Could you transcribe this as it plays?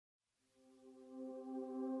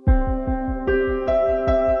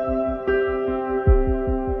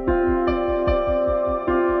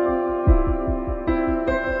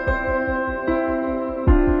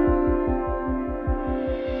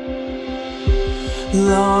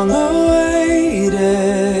long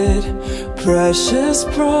awaited, precious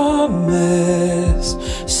promise,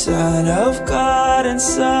 Son of God and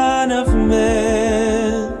Son of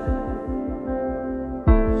Man.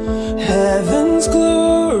 Heaven's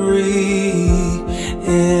glory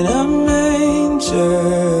in a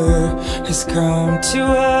manger has come to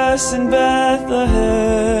us in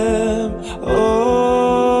Bethlehem.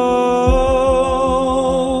 Oh,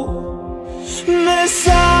 Messiah,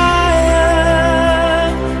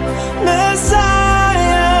 Messiah,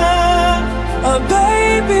 a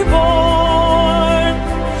baby born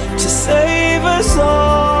to save us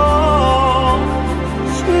all.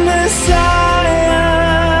 Messiah,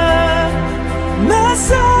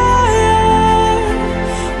 Messiah,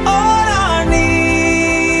 on our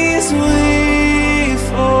knees we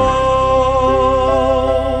fall.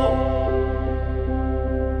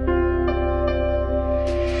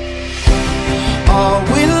 All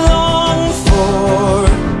we long for,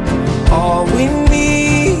 all we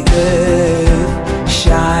needed,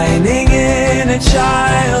 shining in a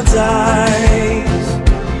child's eyes.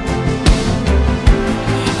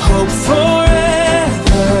 Hope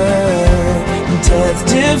forever, death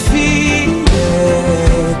defeated,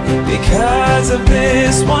 because of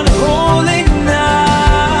this one holy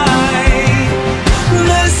night.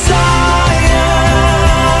 Messiah,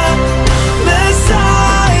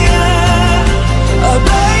 Messiah, a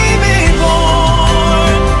baby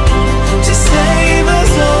born to save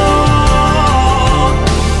us all.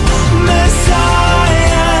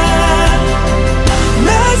 Messiah,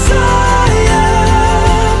 Messiah,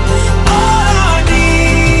 on our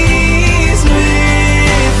knees we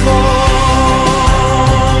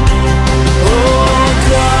fall. Oh,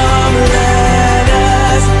 come let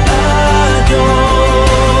us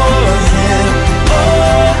adore Him. Oh,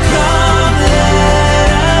 come let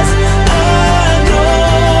us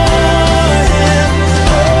adore Him.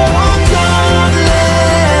 Oh, come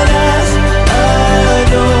let us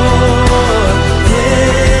adore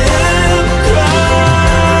Him,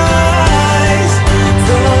 Christ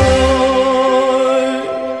the Lord.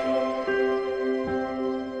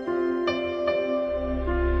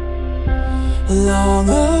 Long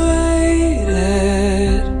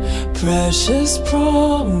awaited, precious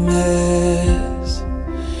promise,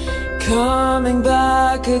 coming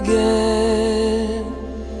back again.